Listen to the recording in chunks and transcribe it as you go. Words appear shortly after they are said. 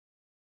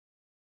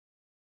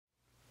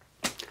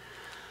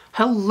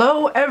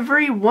Hello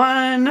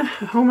everyone!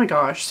 Oh my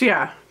gosh, so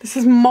yeah, this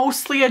is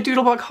mostly a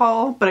Doodlebug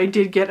haul, but I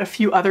did get a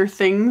few other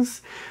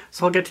things.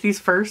 So I'll get to these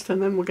first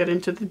and then we'll get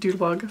into the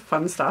Doodlebug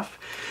fun stuff.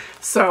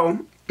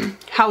 So,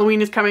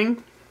 Halloween is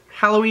coming.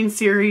 Halloween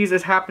series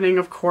is happening,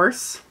 of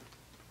course.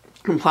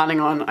 I'm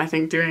planning on, I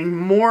think, doing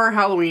more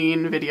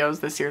Halloween videos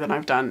this year than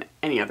I've done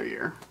any other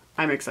year.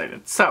 I'm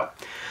excited. So,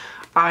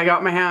 I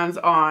got my hands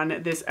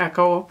on this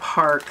Echo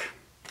Park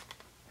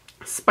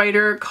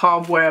Spider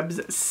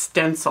Cobwebs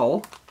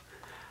Stencil.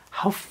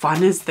 How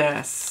fun is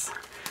this?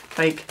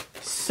 Like,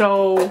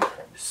 so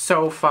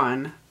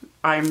fun.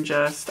 I'm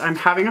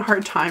having a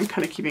hard time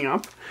kind of keeping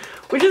up,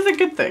 which is a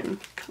good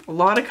thing. A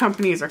lot of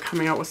companies are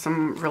coming out with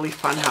some really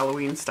fun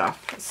Halloween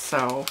stuff.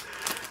 So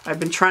I've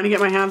been trying to get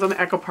my hands on the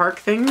Echo Park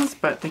things,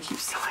 but they keep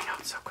selling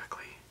out so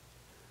quickly.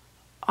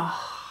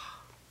 Oh,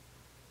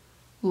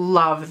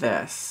 love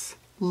this.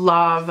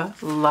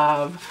 Love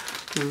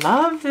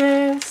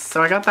this.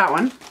 So I got that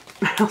one.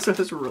 I also have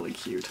this really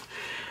cute.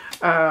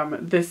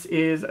 This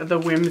is the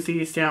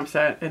Whimsy stamp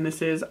set, and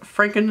this is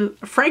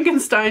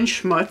Frankenstein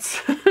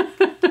SCHMUTZ.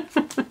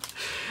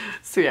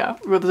 So yeah,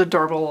 with the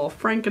adorable little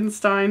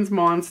Frankenstein's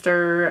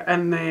monster,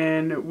 and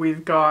then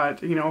we've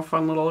got, you know, a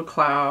fun little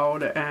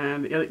cloud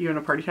and even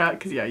a party hat,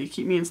 because yeah, you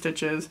keep me in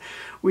stitches.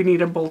 We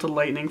need a bolt of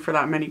lightning for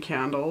that many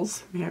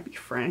candles. Yeah, be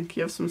frank,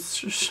 you have some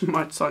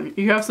schmutz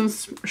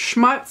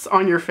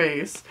on your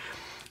face.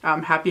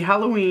 Happy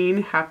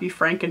Halloween, happy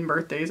Franken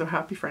birthday, so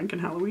happy Franken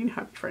Halloween,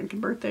 happy Franken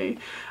birthday.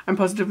 I'm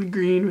positively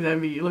green with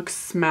envy, you look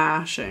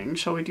smashing.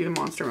 Shall we do the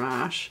monster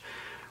mash?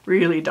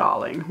 Really,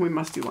 darling, we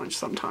must do lunch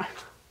sometime.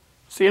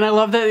 See, and I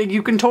love that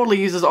you can totally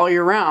use this all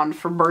year round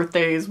for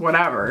birthdays,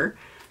 whatever.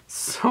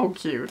 So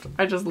cute,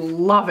 I just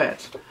love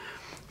it.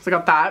 So I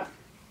got that,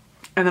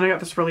 and then I got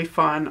this really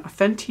fun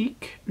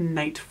Authentique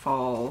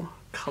NIGHTFALL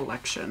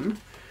collection.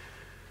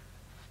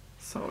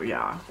 So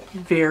yeah,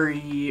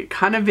 very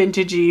kind of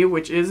vintagey,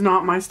 which is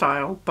not my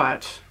style,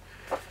 but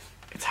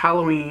it's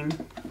Halloween.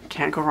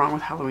 Can't go wrong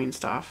with Halloween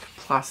stuff.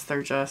 Plus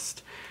they're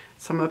just,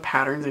 some of the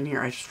patterns in here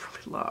I just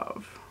really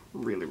love.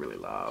 Really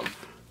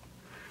love.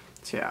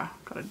 So yeah,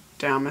 got a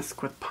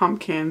damask with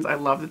pumpkins. I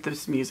love that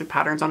this music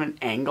pattern's on an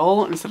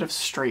angle instead of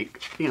straight,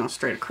 you know,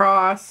 straight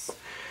across.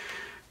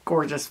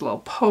 Gorgeous little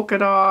polka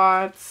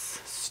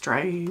dots,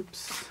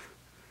 stripes.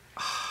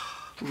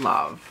 Oh,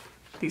 love.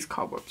 These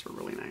cobwebs are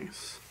really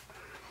nice.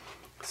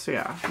 So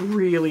yeah,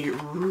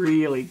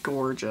 really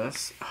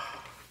gorgeous.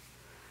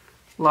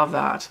 Love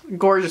that.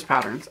 Gorgeous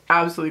patterns.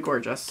 Absolutely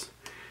gorgeous.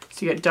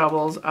 So you get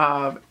doubles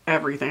of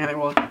everything. I think,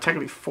 well,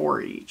 technically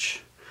 4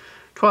 each.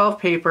 12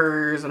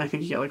 papers, and I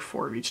think you get like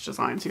 4 of each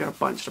design. So you got a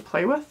bunch to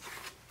play with.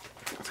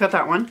 So I got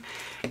that one.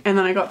 And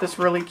then I got this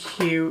really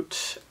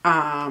cute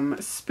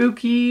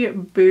Spooky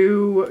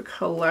Boo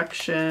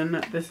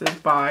collection. This is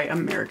by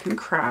American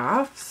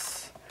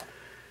Crafts.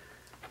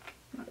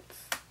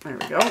 There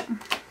we go.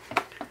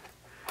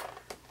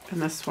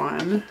 And this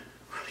one,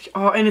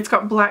 oh, and it's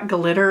got black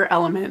glitter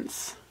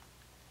elements.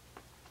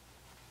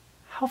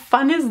 How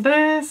fun is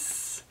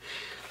this?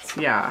 So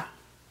yeah,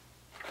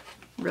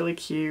 really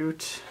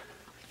cute.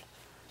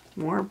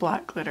 More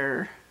black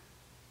glitter.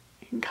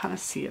 You can kind of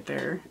see it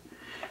there.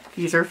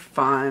 These are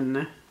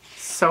fun,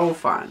 so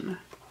fun.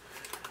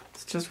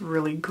 It's just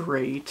really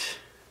great.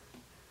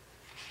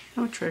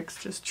 No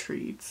tricks, just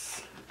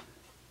treats.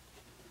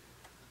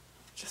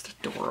 Just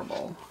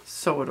adorable.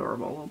 So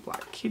adorable. Little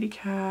black kitty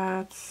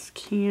cats,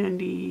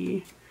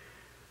 candy.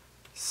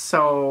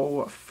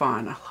 So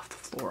fun. I love the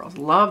florals.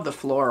 Love the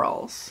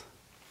florals.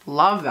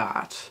 Love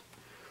that.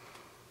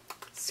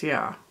 So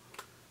yeah.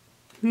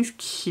 These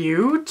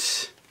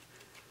cute.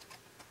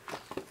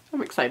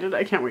 I'm excited.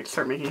 I can't wait to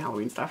start making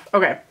Halloween stuff.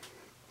 Okay.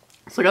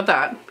 So I got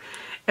that.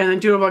 And then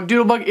Doodlebug.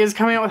 Doodlebug is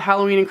coming out with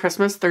Halloween and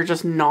Christmas. They're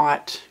just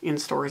not in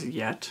stores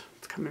yet.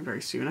 It's coming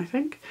very soon, I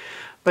think.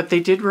 But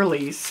they did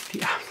release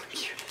the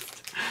cutest.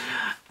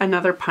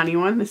 Another punny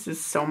one. This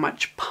is So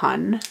Much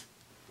Pun.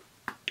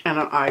 And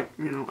I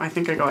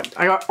think I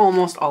got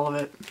almost all of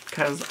it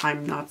because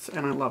I'm nuts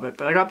and I love it.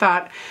 But I got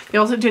that. They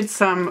also did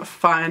some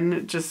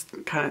fun,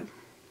 just kind of,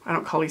 I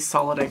don't call these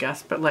solid, I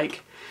guess, but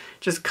like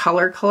just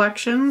color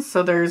collections.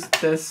 So there's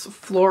this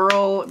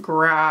floral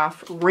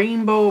graph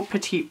rainbow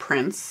petite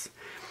prints.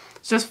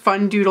 It's just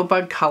fun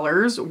Doodlebug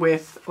colors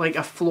with like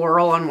a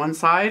floral on one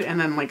side and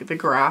then like the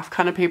graph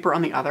kind of paper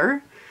on the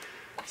other.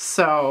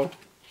 So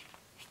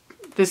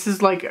this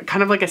is like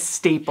kind of like a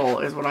staple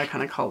is what I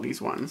kind of call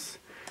these ones.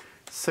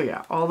 So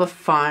yeah, all the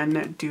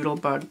fun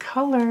Doodlebug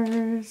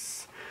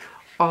colors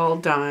all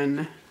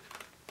done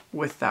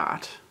with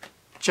that.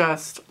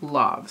 Just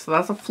love. So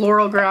that's a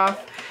floral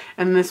graph,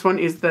 and this one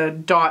is the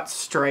dot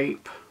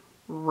stripe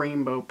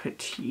rainbow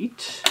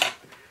petite.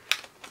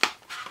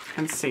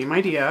 And same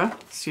idea.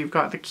 So you've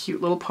got the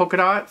cute little polka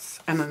dots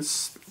and then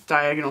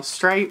diagonal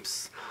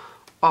stripes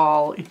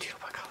all in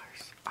Doodlebug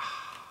colors.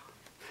 Ah,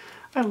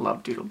 I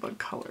love Doodlebug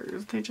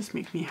colors. They just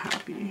make me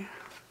happy.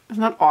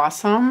 Isn't that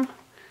awesome?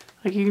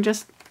 Like you can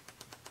just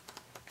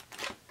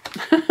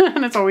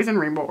and it's always in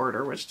rainbow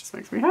order, which just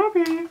makes me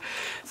happy.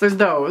 So there's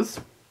those.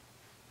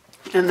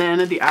 And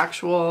then the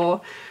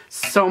actual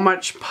So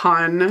Much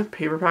Pun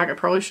paper pack. I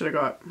probably should have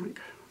got like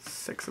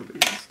 6 of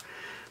these.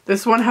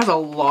 This one has a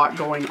lot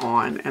going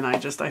on, and I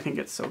think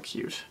it's so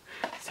cute.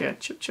 So yeah,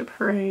 Chip Chip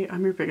Hooray,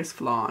 I'm your biggest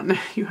flan.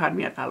 You had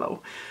me at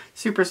hello.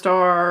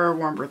 Superstar,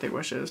 warm birthday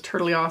wishes,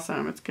 totally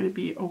awesome. It's gonna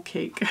be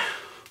okay.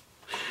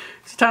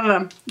 There's a ton of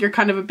them. You're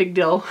kind of a big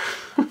deal.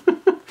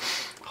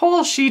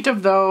 Whole sheet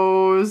of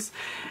those.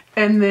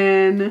 And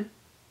then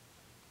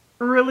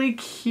really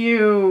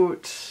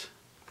cute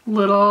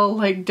little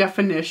like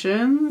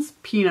definitions.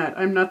 Peanut,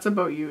 I'm nuts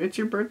about you. It's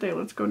your birthday,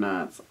 let's go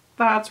nuts.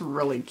 That's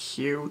really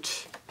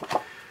cute.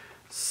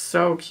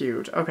 So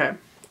cute. Okay.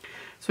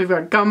 So we've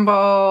got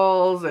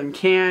gumballs and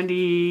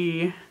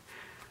candy,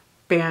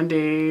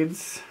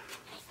 Band-Aids,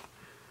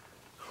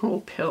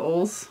 little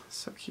pills.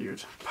 So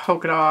cute.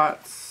 Polka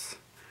dots.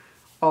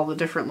 All the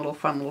different little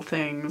fun little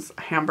things.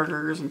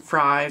 Hamburgers and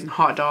fries and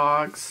hot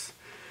dogs.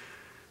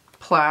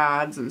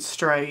 Plaids and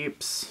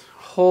stripes.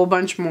 Whole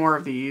bunch more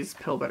of these.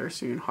 Pill better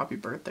soon. Happy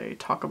birthday.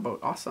 Talk about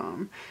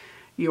awesome.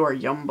 You are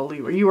yum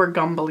believer. You are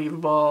gum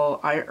believable.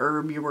 I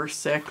herb. You were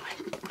sick.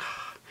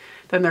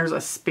 Then there's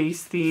a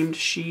space themed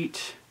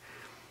sheet.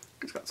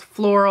 It's got some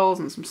florals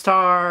and some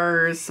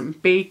stars, some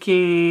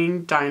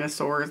baking,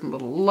 dinosaurs and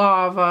little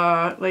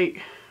lava.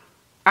 Like,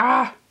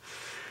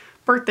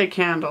 birthday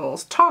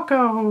candles,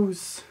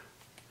 tacos.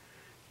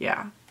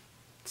 Yeah.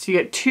 So you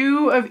get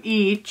 2 of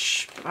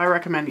each. I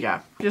recommend,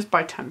 yeah, just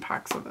buy 10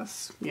 packs of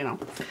this, you know.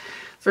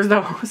 So there's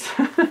those.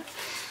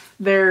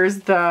 There's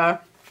the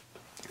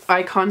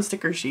icon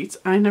sticker sheets.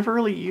 I never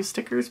really use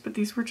stickers, but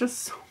these were just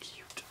so cute.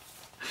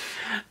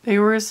 They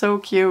were so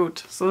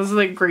cute. So this is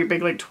like great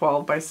big like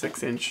 12 by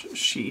 6 inch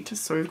sheet.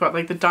 So we've got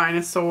like the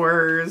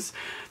dinosaurs,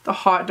 the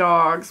hot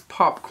dogs,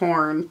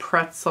 popcorn,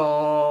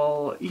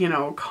 pretzel, you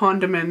know,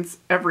 condiments,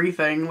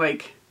 everything.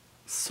 Like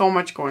so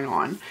much going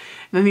on. And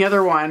then the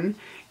other one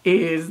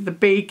is the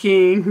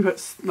baking. We've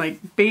got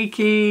like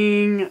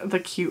baking, the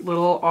cute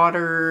little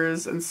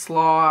otters and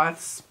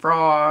sloths,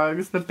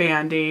 frogs, the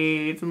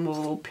Band-Aids and the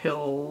little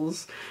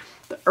pills,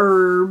 the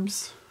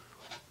herbs.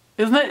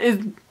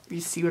 You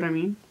see what I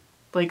mean?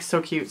 Like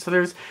so cute. So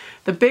there's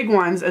the big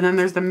ones and then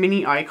there's the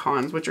mini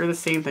icons, which are the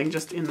same thing,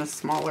 just in the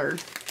smaller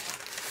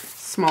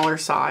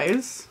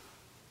size.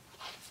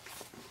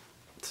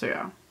 So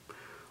yeah,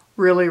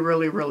 really,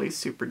 really, really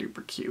super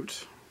duper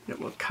cute. You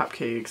got little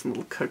cupcakes and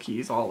little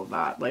cookies, all of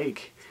that.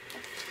 Like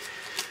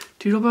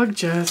Doodlebug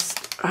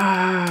just,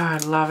 I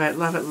love it,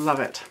 love it, love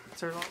it.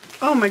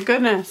 Oh my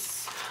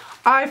goodness.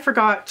 I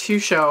forgot to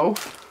show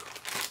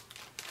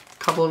a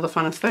couple of the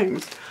funnest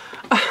things.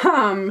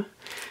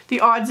 The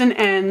odds and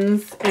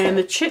ends and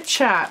the chit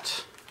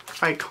chat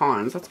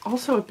icons. That's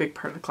also a big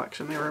part of the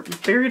collection. They were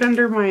buried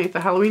under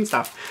the Halloween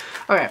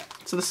stuff. Okay,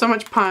 so there's so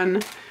much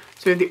pun.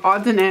 So we have the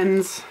odds and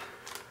ends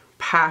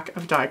pack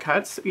of die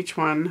cuts. Each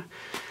one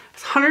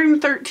is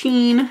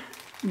 113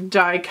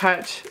 die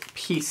cut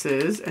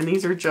pieces, and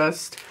these are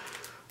just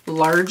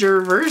larger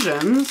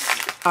versions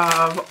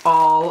of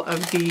all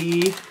of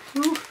the,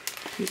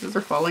 pieces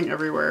are falling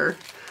everywhere.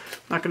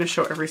 I'm not going to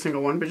show every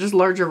single one, but just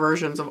larger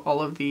versions of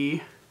all of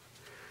the.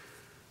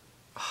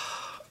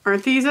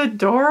 Aren't these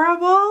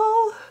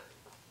adorable?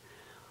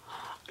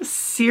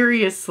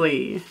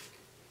 Seriously.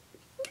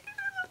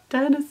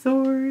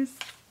 Dinosaurs.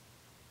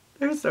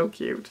 They're so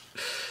cute.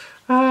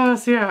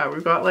 So yeah,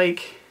 we've got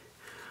like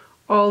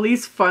all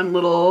these fun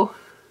little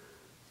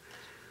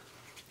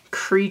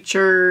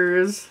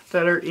creatures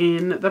that are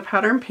in the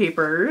pattern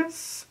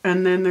papers.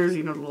 And then there's,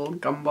 you know, little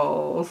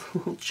gumballs,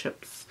 little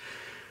chips,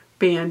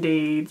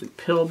 Band-Aids,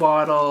 pill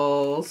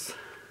bottles,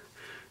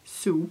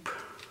 soup.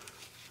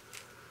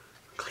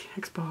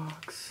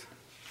 Xbox.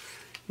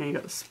 And you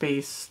got the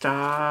space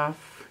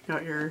stuff. You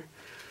got your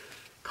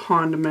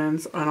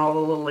condiments and all the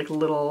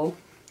little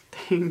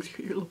things. You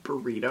got your little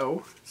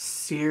burrito.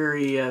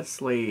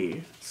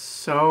 Seriously.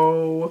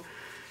 So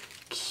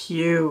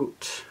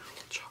cute.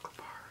 Chocolate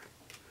bar.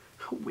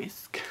 A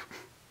whisk.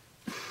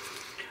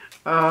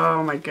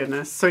 Oh my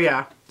goodness. So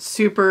yeah,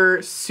 super,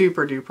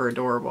 super duper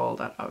adorable.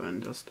 That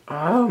oven just,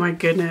 oh my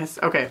goodness.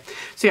 Okay.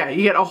 So yeah,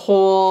 you get a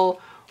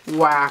whole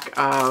whack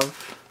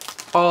of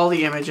all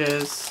the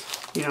images.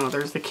 You know,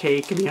 there's the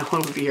cake and yellow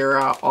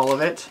Vera, all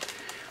of it.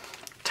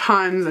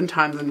 Tons and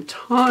tons and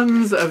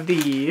tons of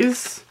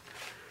these.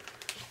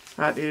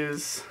 That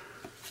is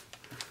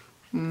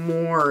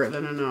more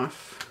than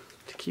enough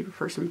to keep a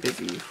person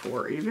busy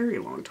for a very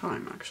long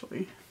time,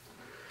 actually.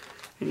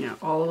 And yeah,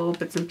 all the little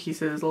bits and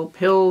pieces, little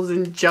pills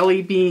and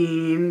jelly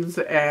beans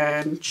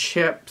and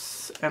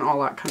chips and all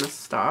that kind of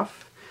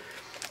stuff.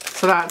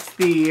 So that's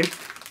the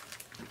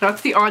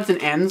odds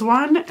and ends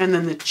one. And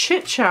then the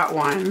chit chat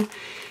one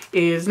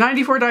is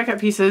 94 die cut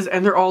pieces,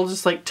 and they're all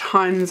just like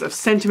tons of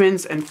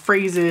sentiments and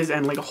phrases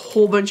and like a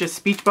whole bunch of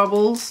speech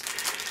bubbles.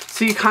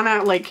 So you kind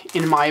of, like,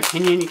 in my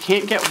opinion, you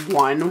can't get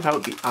one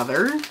without the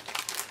other.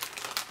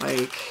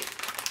 Like,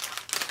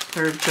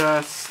 they're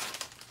just,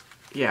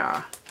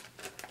 yeah.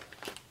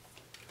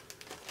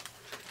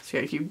 So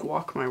yeah, you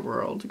guac my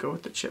world, go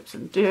with the chips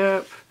and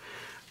dip.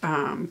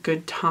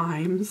 Good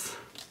times.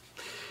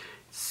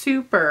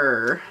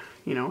 super,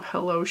 you know,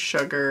 hello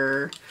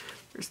sugar.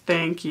 There's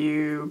thank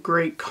you,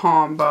 great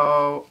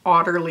combo,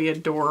 utterly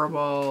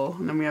adorable.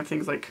 And then we have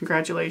things like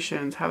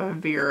congratulations, have a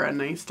Vera,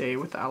 nice day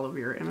with the aloe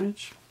vera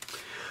image.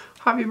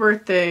 Happy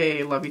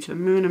birthday, love you to the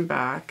moon and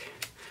back.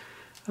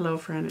 Hello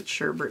friend, it's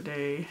your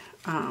birthday.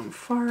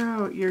 Far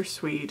out, you're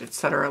sweet,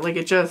 etc. Like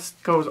it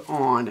just goes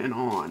on and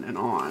on and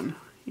on.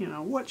 You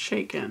know, what's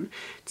shaking?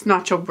 It's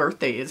not your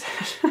birthday, is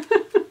it?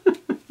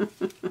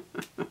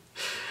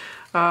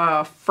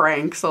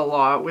 Frank's a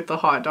lot with the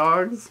hot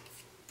dogs.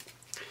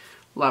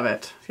 Love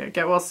it. Yeah,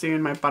 get well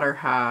soon, my butter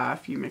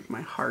half. You make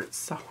my heart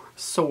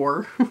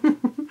sore.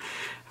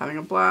 Having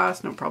a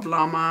blast, no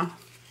problema.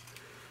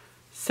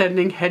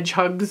 Sending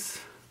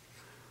hedgehogs.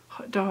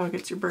 Hot dog,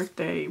 it's your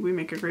birthday. We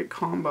make a great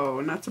combo.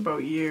 And that's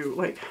about you.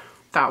 Like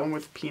that one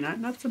with peanut.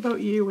 And that's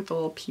about you with the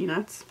little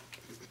peanuts.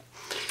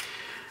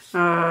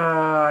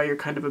 You're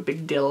kind of a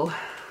big dill.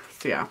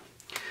 So yeah.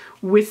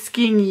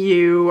 Whisking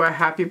you a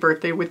happy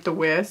birthday with the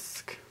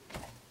whisk.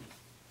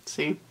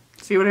 See?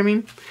 See what I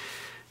mean?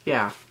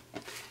 Yeah.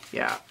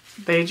 Yeah.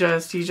 They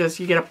just,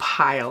 you get a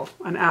pile.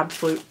 An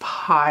absolute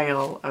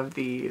pile of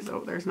these.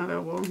 Oh, there's another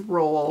one.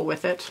 Roll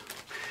with it.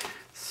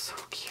 So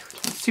cute.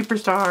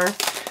 Superstar.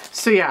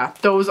 So yeah,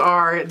 those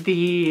are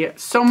the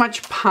So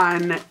Much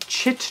Pun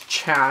Chit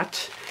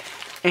Chat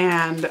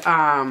and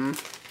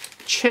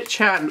Chit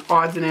Chat and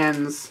Odds and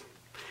Ends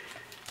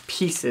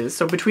pieces.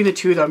 So between the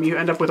two of them, you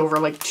end up with over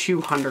like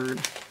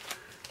 200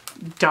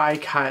 die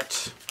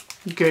cut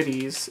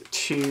goodies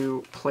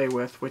to play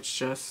with, which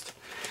just,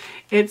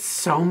 it's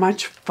so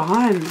much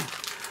fun.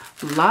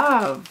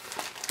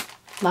 Love.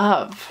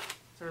 Love.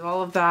 There's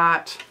all of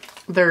that.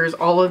 There's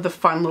all of the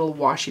fun little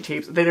washi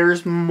tapes.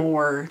 There's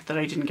more that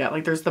I didn't get.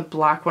 Like there's the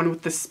black one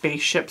with the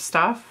spaceship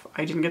stuff.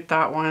 I didn't get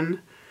that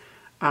one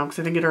because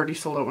I think it already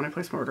sold out when I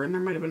placed my order, and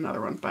there might have been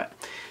another one. But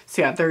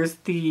so yeah, there's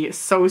the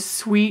So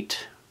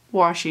Sweet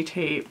washi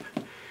tape.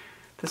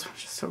 This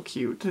one's just so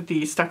cute.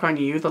 The Stuck On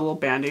You, the little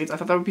band-aids. I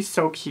thought that would be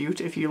so cute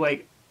if you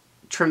like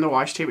trim the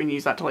washi tape and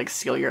use that to like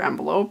seal your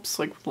envelopes,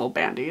 like with little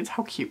band-aids.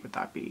 How cute would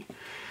that be?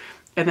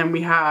 And then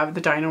we have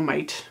the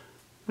DINO-MITE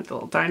with the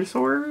little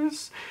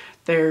dinosaurs.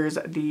 There's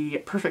the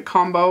perfect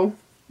combo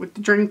with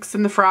the drinks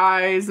and the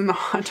fries and the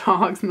hot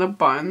dogs and the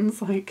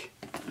buns, like,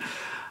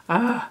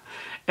 and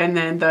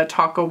then the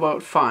taco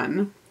boat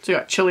fun. So you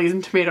got chilies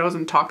and tomatoes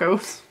and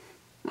tacos.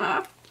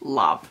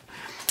 Love.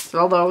 So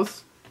all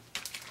those.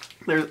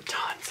 There's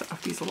tons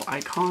of these little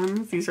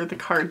icons. These are the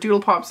Doodle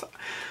Pops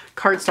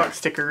cardstock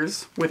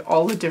stickers with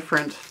all the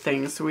different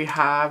things. So we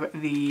have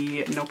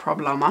the No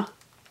Problema.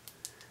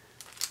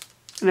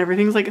 And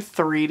everything's like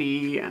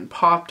 3D and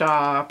popped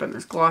up, and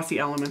there's glossy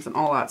elements and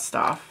all that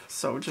stuff.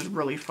 So just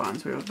really fun.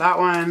 So we have that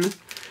one.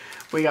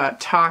 We got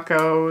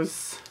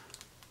tacos.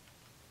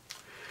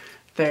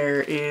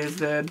 There is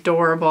the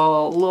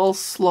adorable little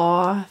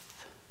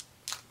sloth.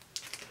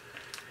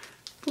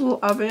 The little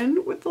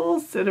oven with the little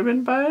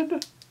cinnamon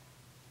bud.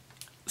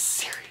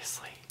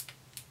 Seriously.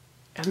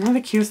 Isn't that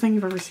the cutest thing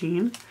you've ever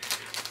seen?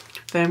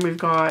 Then we've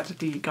got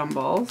the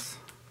gumballs.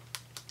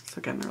 So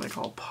again, they're like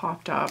all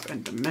popped up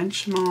and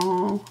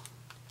dimensional.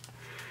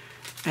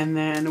 And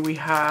then we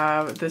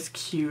have this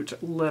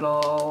cute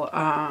little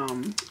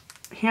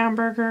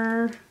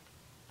hamburger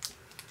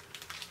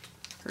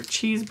or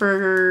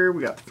cheeseburger.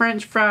 We got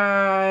French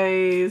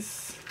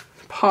fries,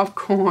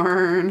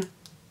 popcorn.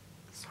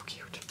 So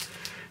cute.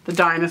 The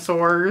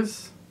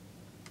dinosaurs.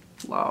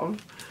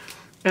 Love.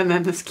 And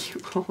then this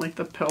cute little, like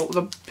the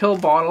pill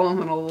bottle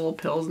and then all the little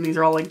pills. And these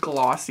are all like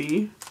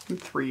glossy and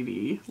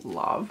 3D.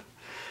 Love.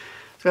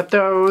 So got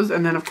those,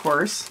 and then of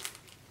course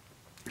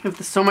we have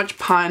the So Much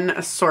Pun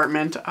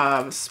assortment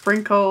of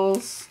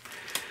sprinkles.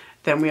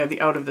 Then we have the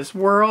Out of This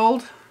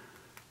World.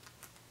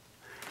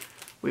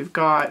 We've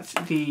got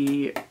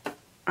the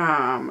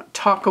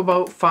Taco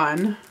Boat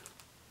Fun.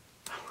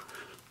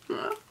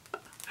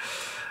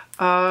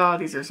 Oh,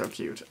 these are so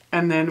cute.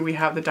 And then we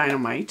have the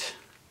DINO-MITE.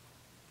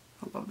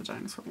 I love the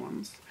dinosaur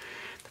ones.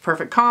 The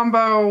Perfect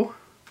Combo.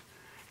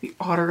 The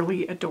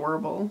Utterly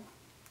Adorable.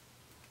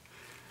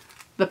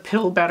 The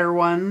Pill Better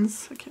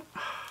ones.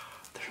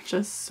 They're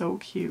just so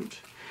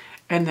cute.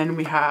 And then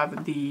we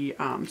have the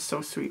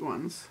So Sweet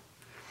ones.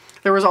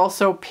 There was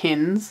also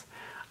pins.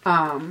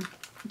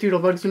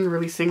 Doodlebug's been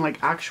releasing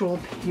like actual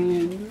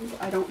pins.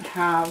 I don't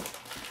have...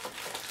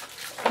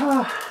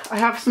 I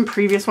have some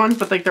previous ones,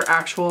 but like they're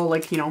actual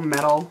like, you know,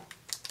 metal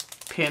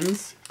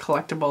pins.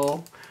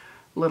 Collectible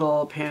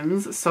little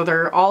pins. So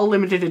they're all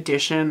limited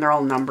edition. They're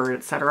all numbered,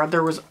 etc.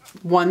 There was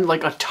one,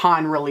 like a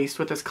ton released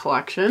with this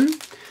collection.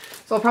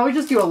 So I'll probably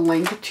just do a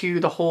link to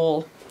the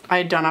whole, I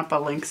had done up a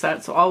link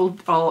set, so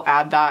I'll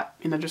add that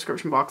in the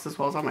description box as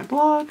well as on my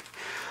blog.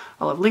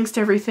 I'll have links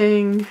to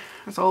everything.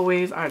 As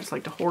always, I just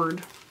like to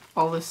hoard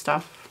all this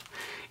stuff.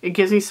 It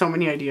gives me so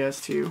many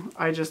ideas too.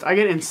 I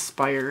get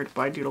inspired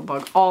by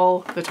Doodlebug all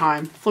the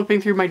time. Flipping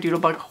through my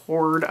Doodlebug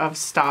hoard of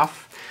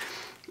stuff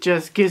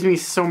just gives me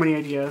so many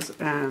ideas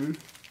and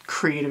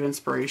creative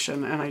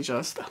inspiration, and I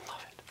love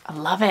it. I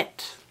love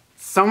it.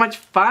 so much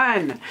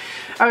fun.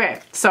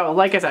 Okay, so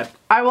like I said,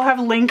 I will have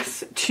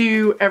links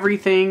to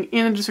everything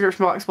in the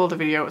description box below the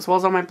video, as well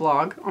as on my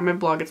blog. On my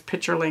blog, it's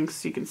picture links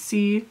so you can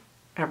see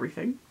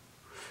everything.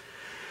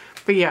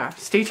 But yeah,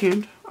 stay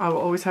tuned. I will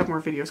always have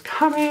more videos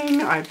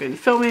coming. I've been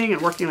filming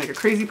and working like a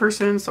crazy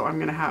person, so I'm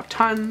gonna have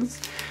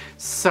tons.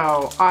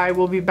 So I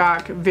will be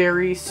back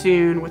very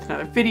soon with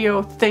another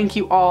video. Thank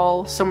you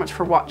all so much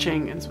for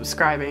watching and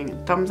subscribing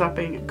and thumbs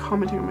upping and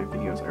commenting on my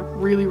videos. I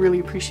really, really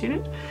appreciate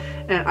it.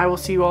 And I will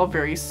see you all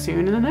very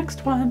soon in the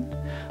next one.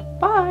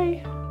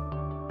 Bye!